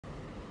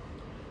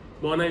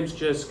My name's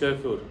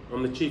Schofield.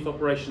 I'm the Chief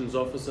Operations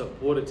Officer at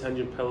Port of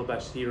Tanjung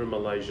Palabash here in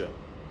Malaysia.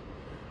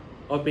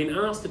 I've been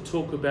asked to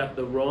talk about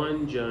the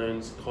Ryan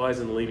Jones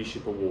Kaizen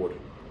Leadership Award,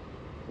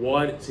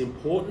 why it's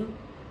important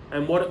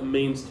and what it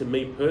means to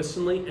me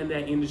personally and our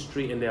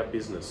industry and our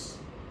business.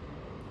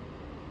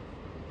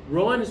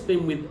 Ryan has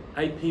been with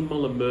AP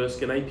Moller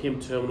Maersk and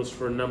APM Terminals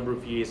for a number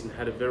of years and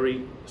had a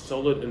very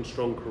solid and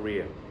strong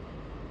career.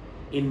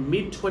 In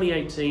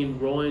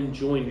mid-2018, Ryan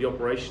joined the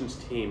operations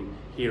team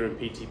here in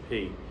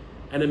PTP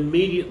and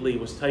immediately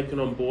was taken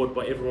on board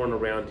by everyone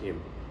around him.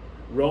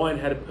 Ryan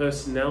had a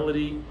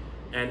personality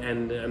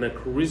and a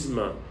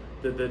charisma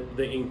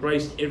that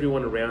embraced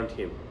everyone around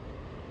him.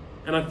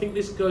 And I think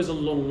this goes a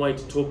long way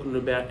to talking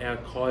about our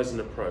Kaizen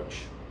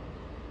approach.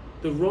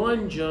 The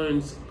Ryan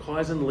Jones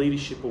Kaizen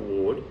Leadership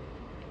Award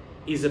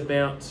is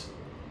about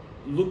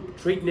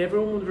treating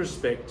everyone with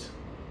respect,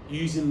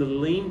 using the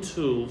lean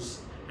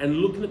tools and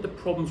looking at the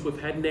problems we've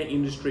had in our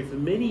industry for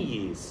many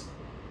years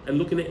and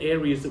looking at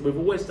areas that we've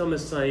always done the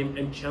same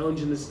and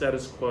challenging the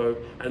status quo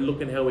and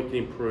looking how we can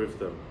improve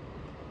them.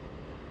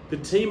 The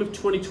team of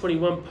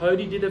 2021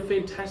 Pody did a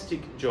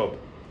fantastic job.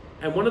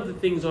 And one of the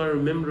things I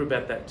remember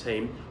about that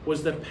team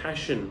was the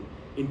passion,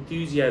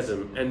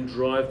 enthusiasm and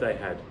drive they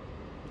had.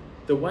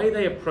 The way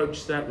they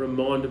approached that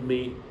reminded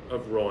me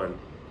of Ryan.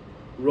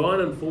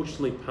 Ryan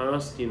unfortunately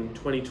passed in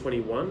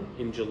 2021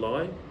 in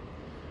July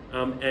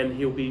and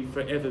he'll be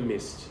forever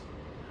missed.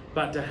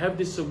 But to have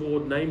this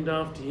award named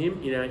after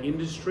him in our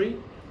industry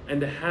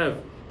and to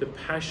have the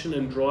passion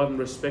and drive and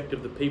respect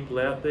of the people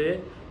out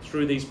there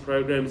through these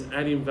programs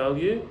adding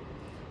value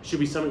should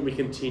be something we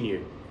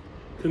continue.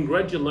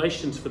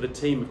 Congratulations for the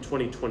team of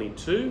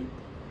 2022.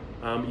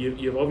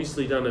 You've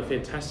obviously done a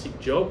fantastic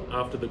job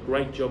after the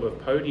great job of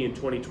Pody in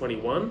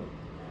 2021.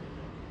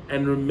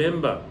 And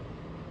remember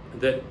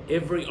that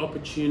every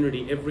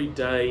opportunity, every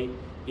day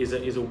is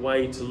a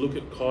way to look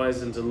at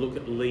Kaizens and look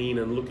at lean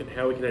and look at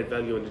how we can add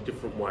value in a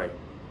different way.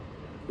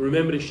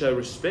 Remember to show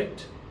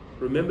respect,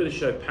 remember to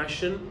show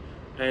passion,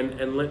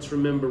 and let's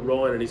remember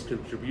Ryan and his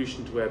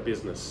contribution to our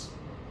business.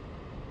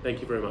 Thank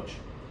you very much.